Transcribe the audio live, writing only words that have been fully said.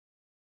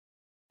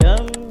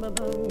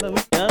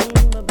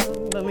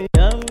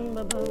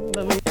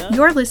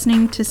You're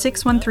listening to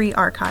 613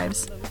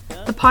 Archives,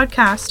 the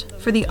podcast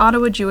for the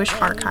Ottawa Jewish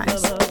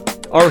Archives.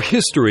 Our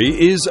history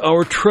is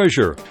our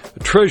treasure, a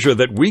treasure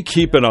that we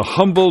keep in a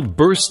humble,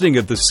 bursting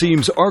at the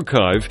seams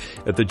archive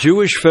at the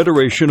Jewish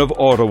Federation of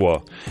Ottawa.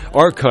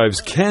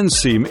 Archives can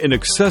seem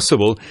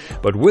inaccessible,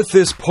 but with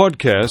this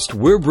podcast,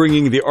 we're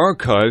bringing the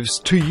archives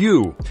to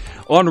you.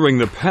 Honoring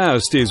the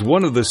past is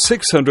one of the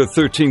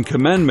 613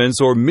 commandments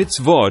or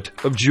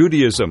mitzvot of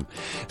Judaism.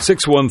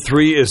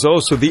 613 is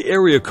also the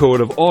area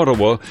code of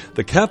Ottawa,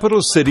 the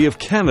capital city of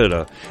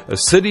Canada, a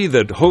city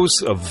that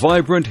hosts a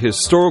vibrant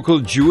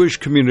historical Jewish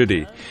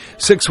community.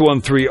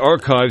 613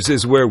 Archives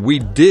is where we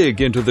dig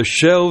into the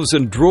shelves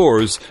and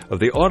drawers of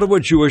the Ottawa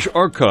Jewish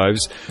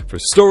Archives for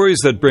stories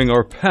that bring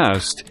our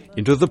past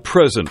into the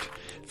present.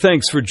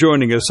 Thanks for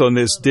joining us on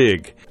this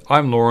dig.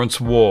 I'm Lawrence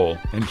Wall,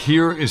 and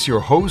here is your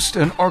host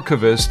and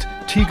archivist,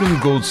 Tegan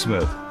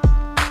Goldsmith.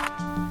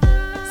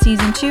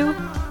 Season 2,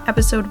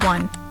 Episode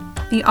 1,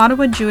 the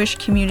Ottawa Jewish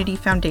Community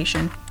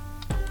Foundation.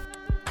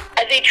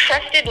 As a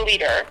trusted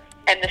leader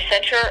and the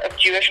center of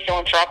Jewish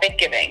philanthropic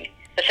giving,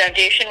 the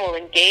Foundation will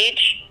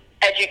engage,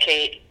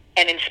 educate,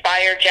 and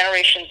inspire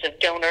generations of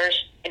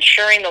donors,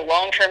 ensuring the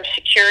long-term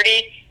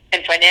security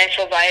and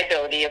financial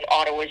viability of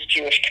Ottawa's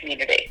Jewish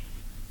community.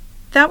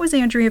 That was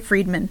Andrea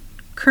Friedman,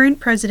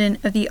 current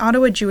president of the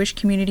Ottawa Jewish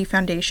Community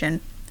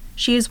Foundation.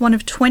 She is one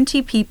of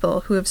 20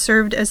 people who have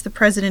served as the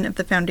president of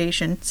the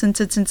foundation since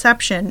its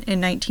inception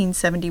in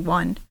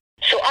 1971.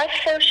 So I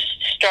first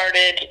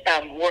started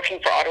working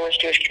for Ottawa's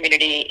Jewish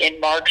community in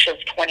March of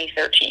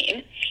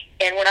 2013.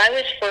 And when I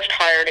was first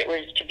hired, it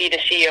was to be the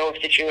CEO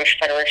of the Jewish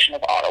Federation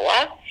of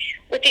Ottawa,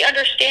 with the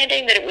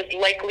understanding that it was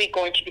likely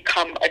going to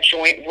become a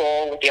joint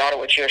role with the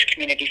Ottawa Jewish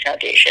Community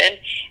Foundation.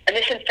 And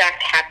this, in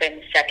fact,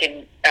 happened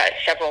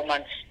several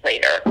months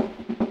later.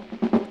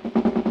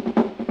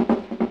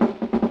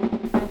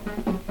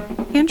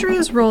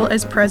 Andrea's role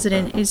as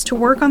president is to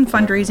work on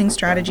fundraising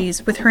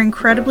strategies with her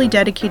incredibly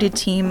dedicated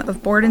team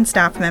of board and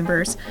staff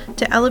members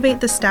to elevate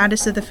the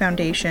status of the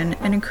foundation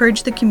and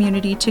encourage the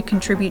community to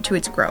contribute to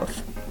its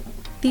growth.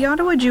 The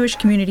Ottawa Jewish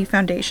Community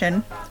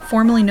Foundation,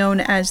 formerly known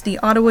as the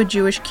Ottawa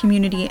Jewish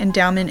Community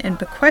Endowment and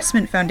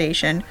Bequestment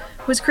Foundation,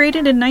 was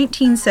created in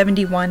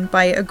 1971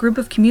 by a group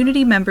of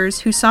community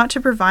members who sought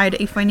to provide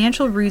a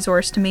financial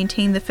resource to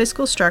maintain the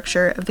fiscal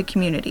structure of the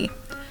community.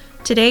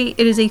 Today,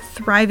 it is a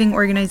thriving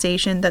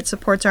organization that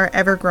supports our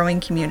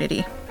ever-growing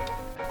community.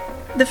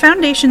 The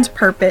Foundation's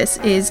purpose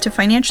is to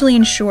financially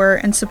ensure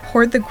and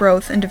support the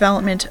growth and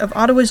development of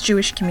Ottawa's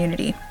Jewish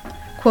community.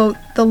 Quote,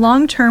 the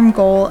long-term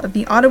goal of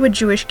the Ottawa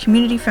Jewish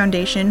Community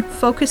Foundation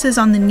focuses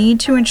on the need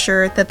to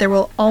ensure that there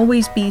will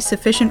always be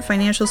sufficient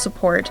financial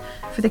support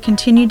for the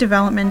continued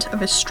development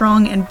of a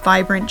strong and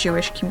vibrant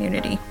Jewish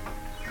community.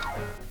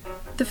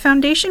 The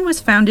foundation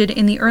was founded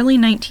in the early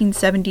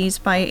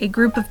 1970s by a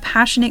group of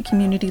passionate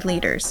community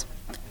leaders.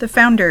 The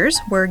founders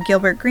were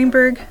Gilbert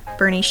Greenberg,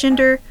 Bernie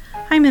Schinder,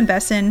 Hyman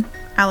Besson,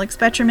 Alex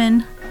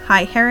Betcherman,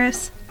 Hy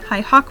Harris,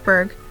 Hy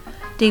Hochberg,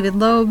 David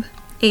Loeb,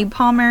 Abe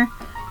Palmer,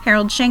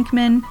 Harold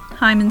Schenkman,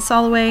 Hyman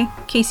Soloway,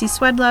 Casey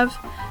Swedlove,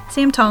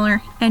 Sam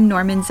Toller, and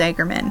Norman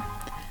Zagerman.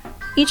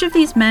 Each of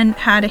these men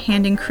had a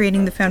hand in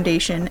creating the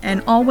foundation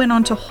and all went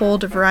on to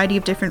hold a variety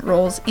of different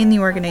roles in the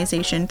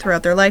organization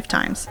throughout their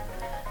lifetimes.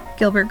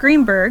 Gilbert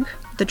Greenberg,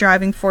 the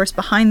driving force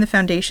behind the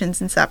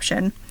foundation's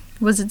inception,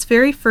 was its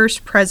very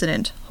first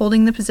president,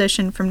 holding the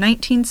position from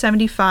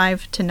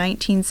 1975 to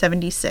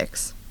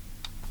 1976.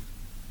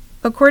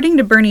 According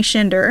to Bernie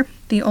Schinder,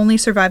 the only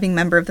surviving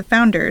member of the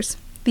founders,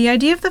 the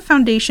idea of the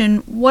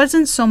foundation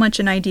wasn't so much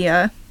an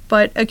idea,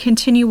 but a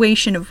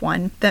continuation of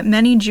one that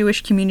many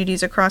Jewish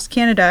communities across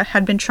Canada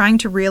had been trying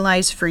to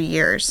realize for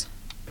years.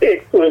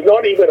 It was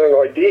not even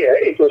an idea.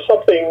 It was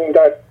something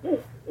that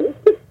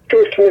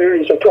Jewish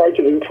communities have tried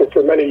to do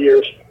for many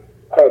years.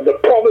 The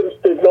province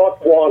did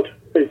not want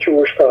a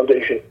Jewish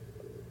foundation.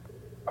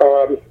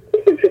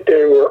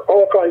 There were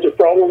all kinds of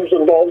problems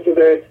involved with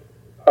it.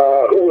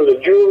 Who was a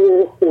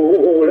Jew?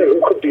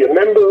 Who could be a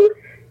member?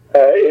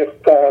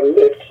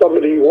 If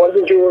somebody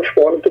wasn't Jewish,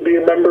 wanted to be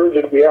a member,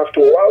 did we have to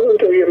allow them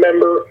to be a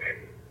member?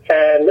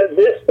 And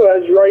this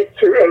was right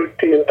throughout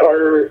the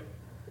entire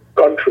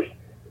country.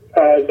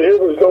 There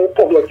was no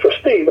public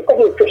trustee. The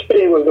public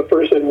trustee was the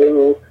person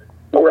who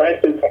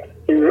granted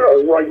you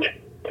a right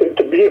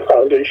to be a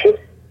foundation.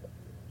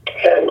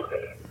 And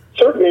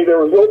certainly there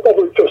was no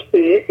public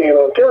trustee in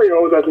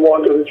Ontario that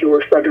wanted a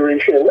Jewish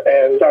Federation,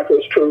 and that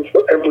was true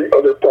for every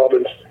other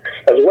province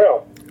as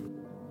well.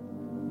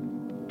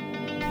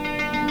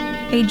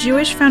 A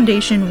Jewish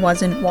foundation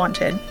wasn't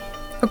wanted.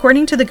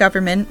 According to the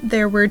government,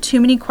 there were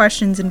too many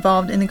questions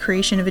involved in the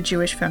creation of a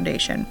Jewish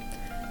foundation.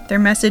 Their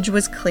message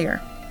was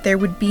clear. There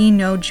would be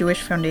no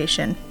Jewish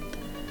foundation.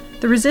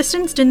 The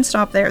resistance didn't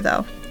stop there,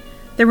 though.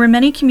 There were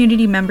many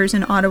community members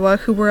in Ottawa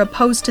who were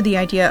opposed to the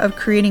idea of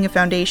creating a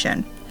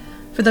foundation.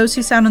 For those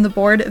who sat on the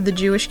board of the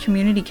Jewish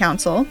Community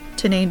Council,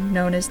 today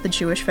known as the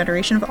Jewish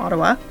Federation of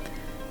Ottawa,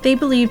 They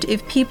believed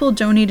if people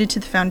donated to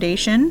the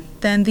foundation,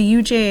 then the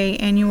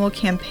UJA annual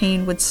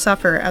campaign would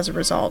suffer as a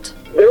result.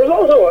 There was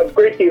also a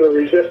great deal of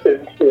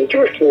resistance in the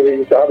Jewish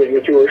community to having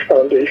a Jewish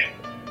foundation.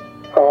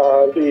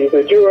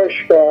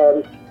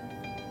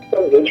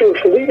 The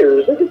Jewish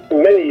leaders,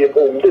 many of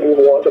whom didn't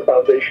want a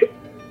foundation,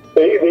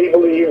 they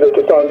believed that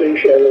the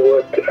foundation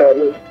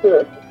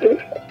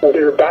would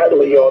bear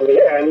badly on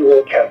the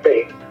annual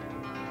campaign.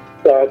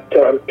 That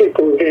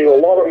people who gave a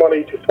lot of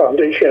money to the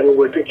foundation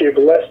would give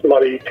less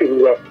money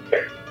to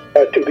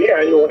the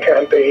annual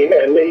campaign,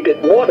 and they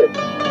didn't want it.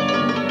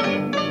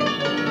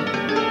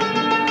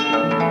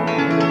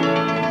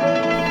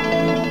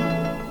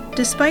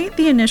 Despite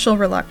the initial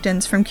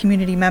reluctance from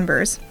community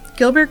members,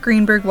 Gilbert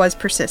Greenberg was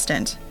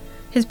persistent.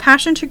 His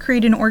passion to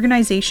create an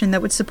organization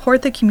that would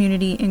support the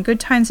community in good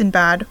times and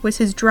bad was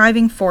his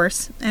driving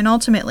force, and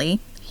ultimately,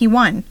 he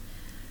won.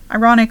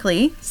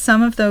 Ironically,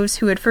 some of those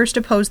who had first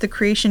opposed the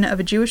creation of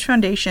a Jewish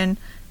foundation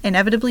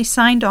inevitably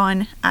signed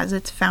on as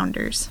its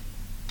founders.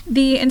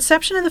 The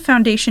inception of the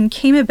foundation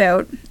came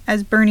about,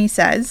 as Bernie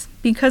says,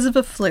 because of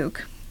a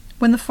fluke.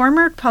 When the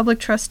former public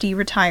trustee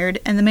retired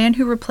and the man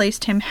who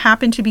replaced him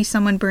happened to be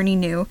someone Bernie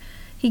knew,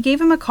 he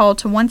gave him a call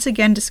to once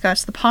again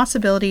discuss the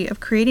possibility of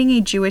creating a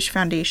Jewish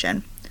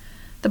foundation.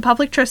 The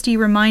public trustee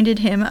reminded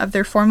him of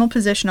their formal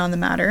position on the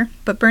matter,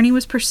 but Bernie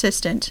was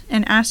persistent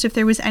and asked if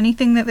there was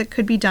anything that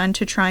could be done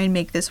to try and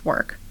make this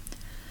work.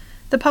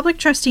 The public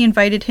trustee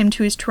invited him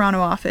to his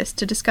Toronto office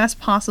to discuss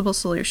possible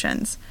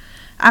solutions.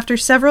 After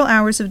several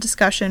hours of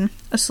discussion,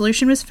 a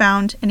solution was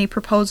found and a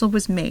proposal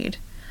was made.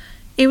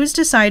 It was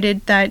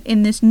decided that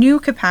in this new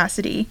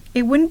capacity,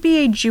 it wouldn't be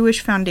a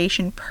Jewish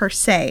foundation per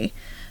se,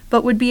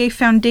 but would be a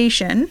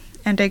foundation,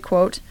 and I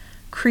quote,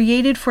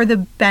 created for the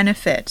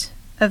benefit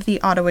of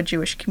the Ottawa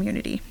Jewish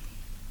community.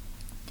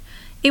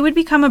 It would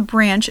become a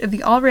branch of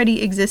the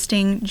already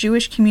existing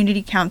Jewish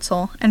Community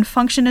Council and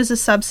function as a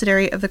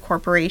subsidiary of the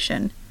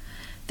corporation.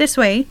 This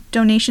way,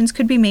 donations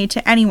could be made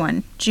to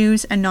anyone,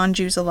 Jews and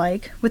non-Jews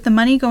alike, with the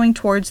money going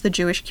towards the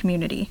Jewish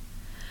community.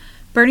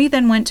 Bernie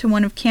then went to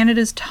one of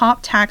Canada's top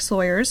tax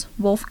lawyers,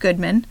 Wolf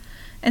Goodman,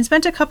 and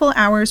spent a couple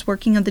hours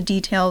working on the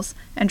details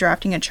and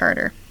drafting a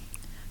charter.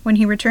 When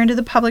he returned to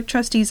the public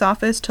trustee's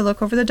office to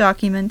look over the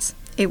documents,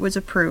 it was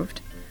approved.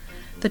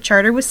 The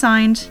charter was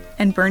signed,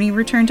 and Bernie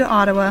returned to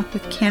Ottawa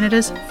with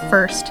Canada's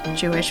first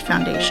Jewish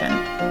foundation.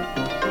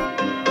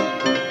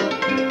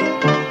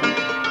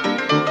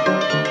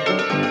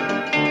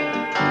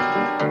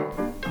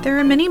 There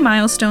are many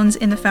milestones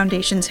in the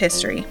foundation's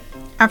history.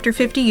 After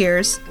 50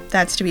 years,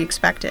 that's to be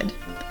expected.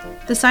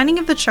 The signing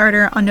of the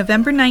charter on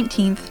November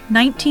 19,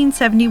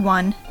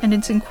 1971, and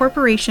its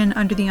incorporation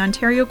under the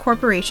Ontario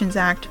Corporations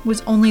Act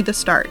was only the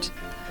start.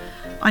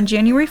 On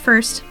January 1,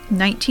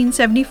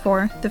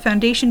 1974, the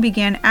foundation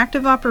began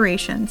active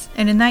operations,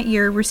 and in that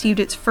year received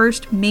its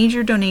first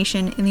major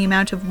donation in the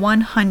amount of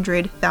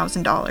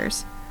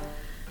 $100,000.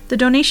 The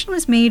donation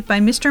was made by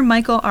Mr.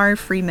 Michael R.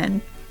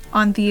 Friedman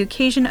on the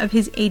occasion of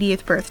his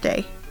 80th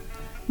birthday.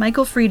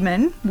 Michael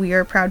Friedman, we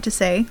are proud to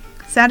say,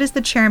 sat as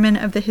the chairman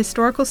of the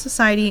Historical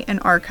Society and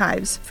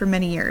Archives for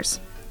many years.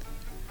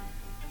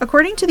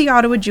 According to the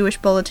Ottawa Jewish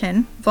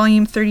Bulletin,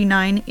 Volume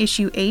 39,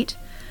 Issue 8,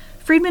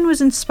 Friedman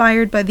was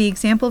inspired by the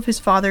example of his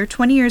father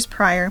 20 years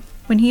prior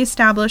when he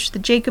established the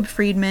Jacob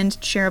Friedman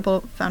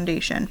Charitable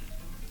Foundation.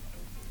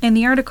 In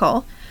the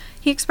article,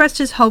 he expressed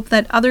his hope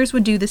that others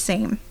would do the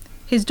same.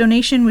 His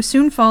donation was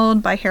soon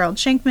followed by Harold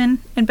Schenkman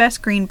and Bess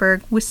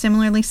Greenberg with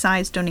similarly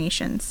sized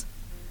donations.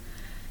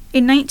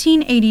 In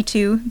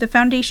 1982, the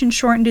foundation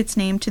shortened its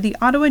name to the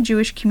Ottawa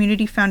Jewish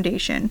Community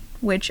Foundation,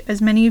 which,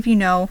 as many of you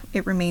know,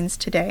 it remains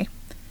today.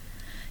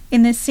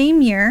 In this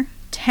same year,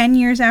 10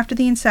 years after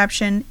the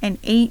inception and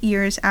 8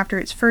 years after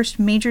its first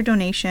major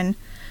donation,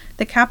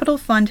 the Capital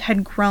Fund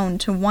had grown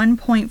to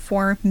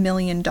 $1.4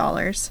 million.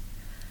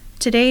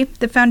 Today,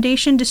 the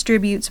foundation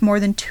distributes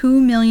more than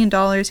 $2 million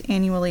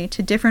annually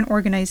to different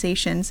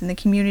organizations in the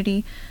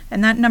community,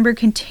 and that number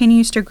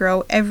continues to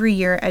grow every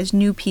year as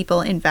new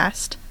people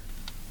invest.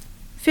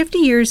 50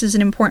 years is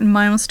an important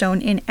milestone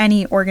in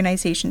any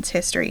organization's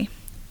history.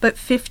 But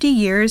 50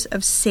 years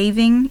of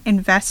saving,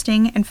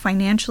 investing, and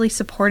financially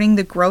supporting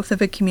the growth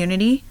of a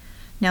community,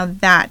 now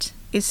that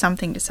is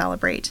something to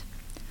celebrate.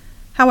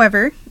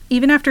 However,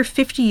 even after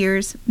 50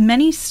 years,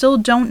 many still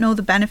don't know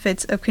the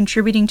benefits of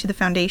contributing to the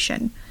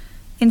foundation.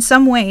 In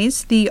some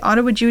ways, the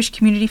Ottawa Jewish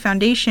Community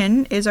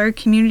Foundation is our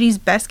community's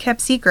best-kept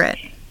secret.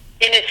 In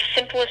its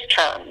simplest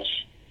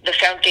terms, the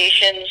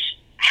foundations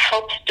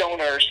helps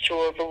donors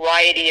through a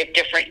variety of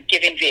different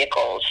giving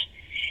vehicles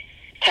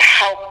to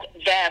help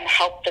them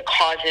help the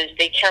causes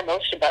they care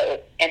most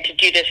about, and to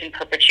do this in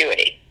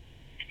perpetuity.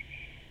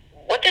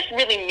 What this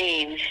really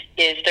means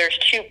is there's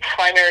two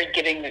primary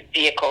giving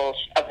vehicles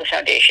of the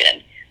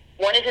foundation.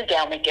 One is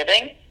endowment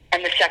giving,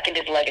 and the second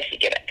is legacy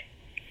giving.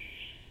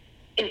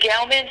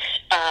 Endowments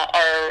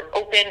are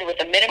opened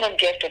with a minimum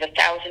gift of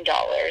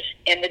 $1,000,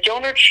 and the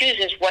donor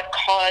chooses what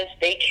cause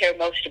they care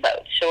most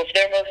about. So if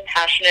they're most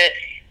passionate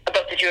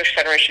about the Jewish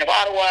Federation of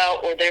Ottawa,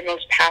 or they're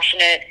most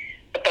passionate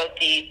about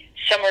the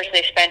summers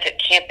they spent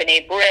at Camp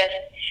B'nai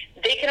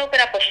B'rith, they can open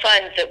up a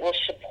fund that will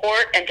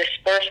support and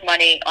disperse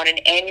money on an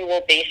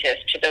annual basis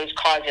to those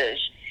causes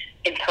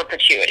in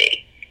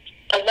perpetuity.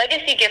 A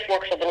legacy gift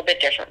works a little bit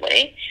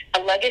differently. A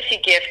legacy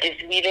gift is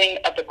leaving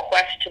a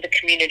bequest to the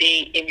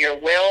community in your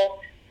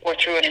will or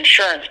through an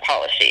insurance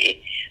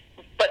policy.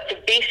 But the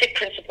basic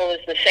principle is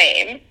the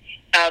same.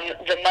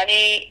 The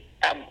money,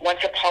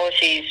 once a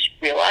policy is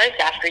realized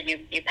after you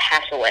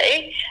pass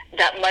away,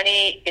 that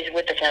money is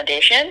with the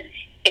foundation.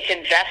 It's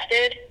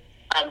invested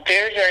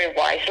very, very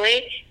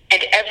wisely.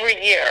 And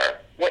every year,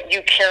 what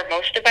you care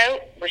most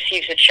about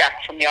receives a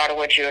check from the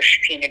Ottawa Jewish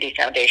Community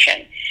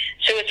Foundation.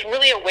 So it's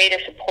really a way to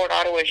support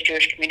Ottawa's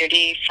Jewish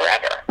community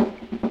forever.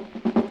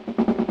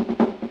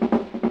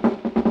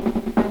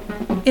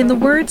 In the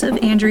words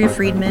of Andrea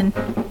Friedman,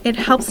 it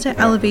helps to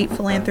elevate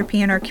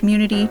philanthropy in our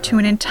community to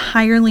an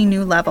entirely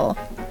new level.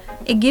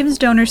 It gives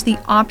donors the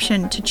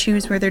option to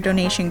choose where their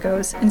donation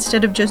goes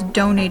instead of just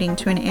donating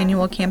to an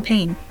annual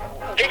campaign.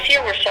 This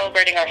year we're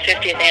celebrating our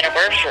 50th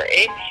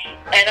anniversary,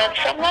 and on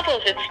some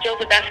levels it's still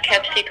the best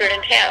kept secret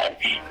in town.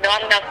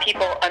 Not enough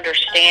people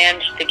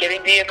understand the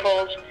giving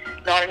vehicles,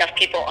 not enough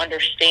people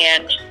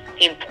understand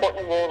the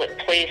important role it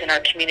plays in our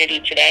community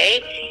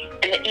today,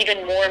 and the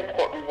even more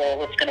important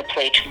role it's going to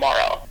play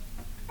tomorrow.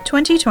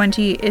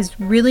 2020 is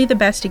really the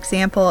best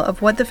example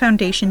of what the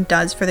foundation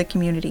does for the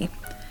community.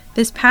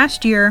 This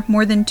past year,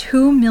 more than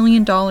 $2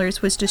 million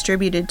was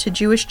distributed to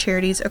Jewish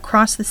charities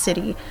across the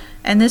city,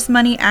 and this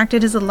money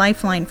acted as a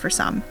lifeline for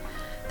some.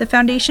 The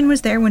foundation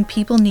was there when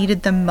people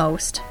needed them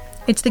most.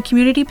 It's the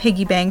community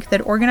piggy bank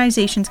that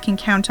organizations can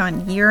count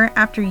on year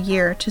after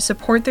year to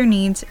support their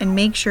needs and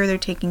make sure they're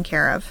taken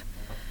care of.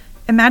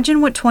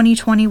 Imagine what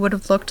 2020 would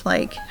have looked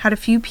like had a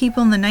few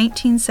people in the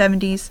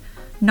 1970s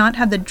not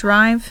had the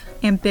drive,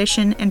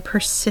 ambition, and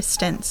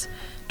persistence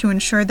to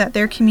ensure that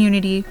their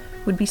community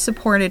would be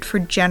supported for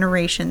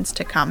generations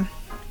to come.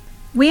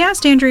 We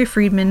asked Andrea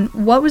Friedman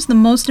what was the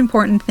most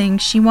important thing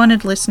she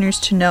wanted listeners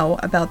to know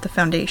about the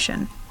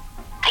foundation.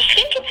 I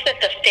think it's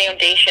that the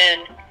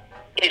foundation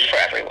is for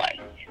everyone.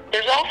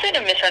 There's often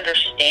a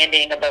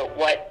misunderstanding about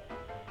what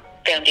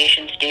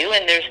foundations do,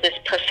 and there's this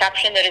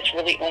perception that it's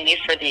really only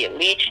for the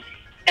elite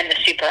and the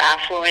super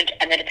affluent,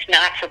 and that it's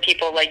not for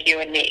people like you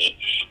and me.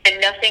 And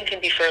nothing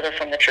can be further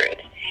from the truth.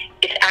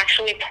 It's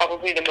actually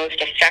probably the most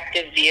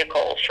effective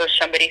vehicle for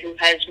somebody who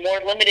has more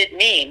limited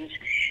means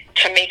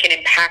to make an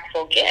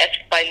impactful gift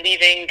by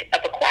leaving a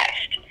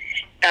bequest.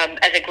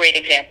 As a great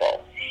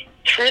example,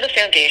 through the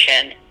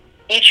foundation,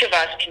 each of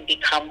us can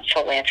become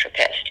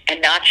philanthropists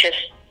and not just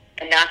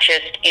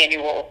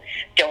annual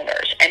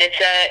donors. And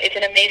it's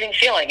an amazing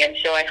feeling. And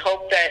so I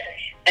hope that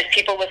as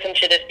people listen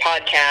to this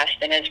podcast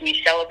and as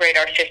we celebrate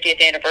our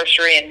 50th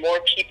anniversary and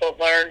more people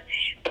learn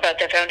about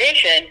the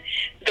foundation,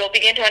 they'll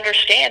begin to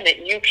understand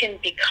that you can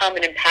become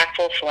an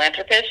impactful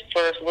philanthropist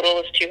for as little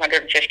as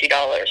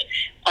 $250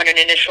 on an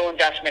initial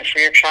investment for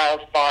your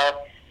child's bar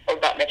or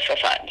bat mitzvah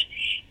fund.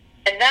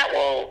 And that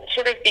will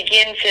sort of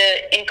begin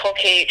to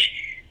inculcate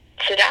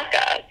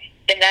tzedakah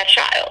in that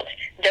child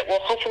that will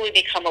hopefully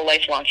become a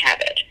lifelong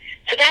habit.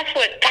 So that's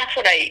what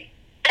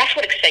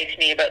excites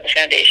me about the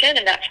foundation,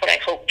 and that's what I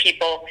hope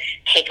people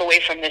take away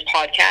from this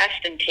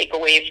podcast and take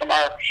away from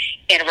our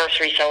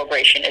anniversary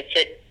celebration. It's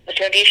that the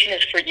foundation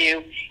is for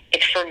you,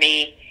 it's for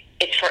me,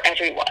 it's for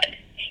everyone.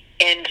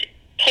 And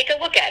take a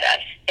look at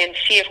us and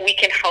see if we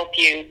can help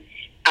you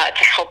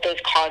to help those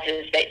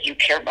causes that you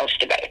care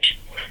most about.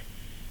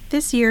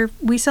 This year,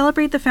 we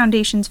celebrate the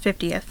foundation's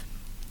 50th.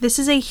 This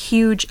is a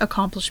huge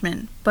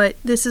accomplishment, but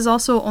this is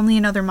also only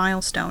another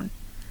milestone.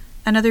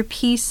 Another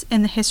piece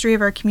in the history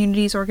of our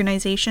community's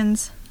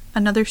organizations,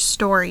 another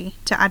story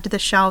to add to the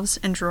shelves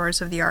and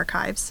drawers of the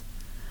archives.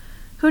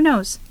 Who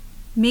knows?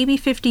 Maybe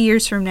 50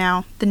 years from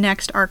now, the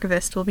next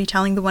archivist will be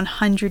telling the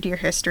 100-year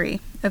history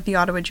of the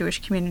Ottawa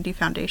Jewish Community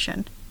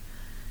Foundation.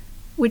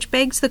 Which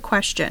begs the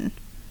question,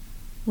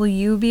 will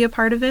you be a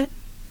part of it?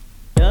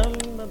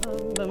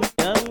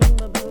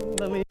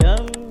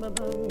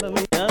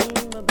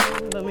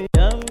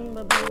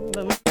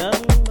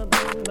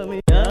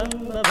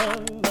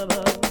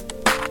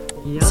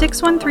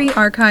 613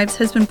 Archives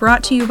has been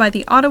brought to you by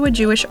the Ottawa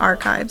Jewish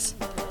Archives.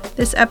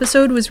 This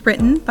episode was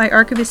written by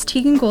archivist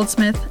Tegan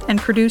Goldsmith and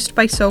produced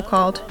by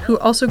SoCalled, who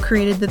also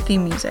created the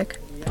theme music.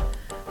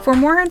 For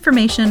more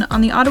information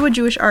on the Ottawa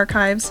Jewish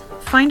Archives,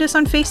 find us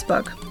on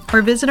Facebook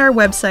or visit our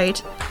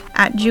website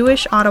at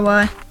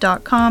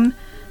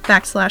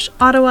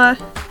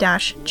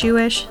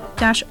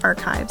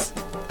jewishottawa.com/Ottawa-Jewish-Archives.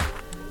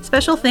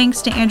 Special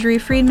thanks to Andrea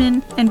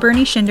Friedman and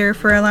Bernie Schinder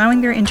for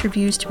allowing their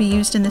interviews to be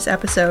used in this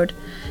episode,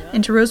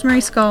 and to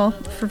Rosemary Skull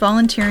for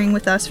volunteering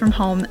with us from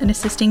home and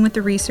assisting with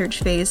the research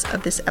phase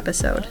of this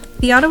episode.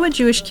 The Ottawa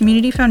Jewish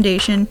Community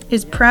Foundation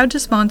is proud to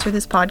sponsor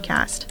this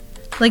podcast.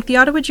 Like the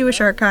Ottawa Jewish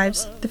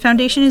Archives, the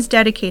Foundation is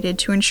dedicated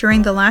to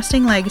ensuring the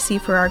lasting legacy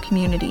for our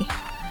community.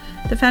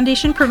 The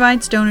Foundation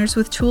provides donors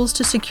with tools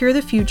to secure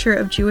the future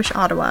of Jewish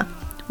Ottawa.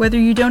 Whether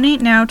you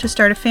donate now to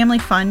start a family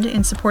fund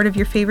in support of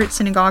your favorite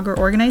synagogue or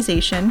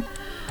organization,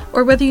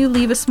 or whether you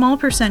leave a small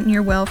percent in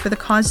your will for the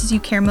causes you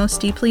care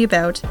most deeply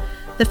about,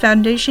 the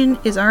Foundation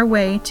is our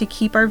way to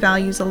keep our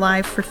values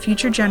alive for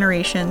future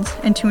generations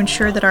and to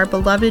ensure that our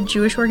beloved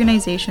Jewish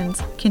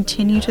organizations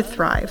continue to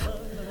thrive.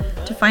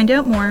 To find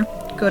out more,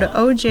 go to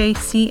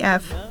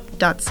ojcf.ca.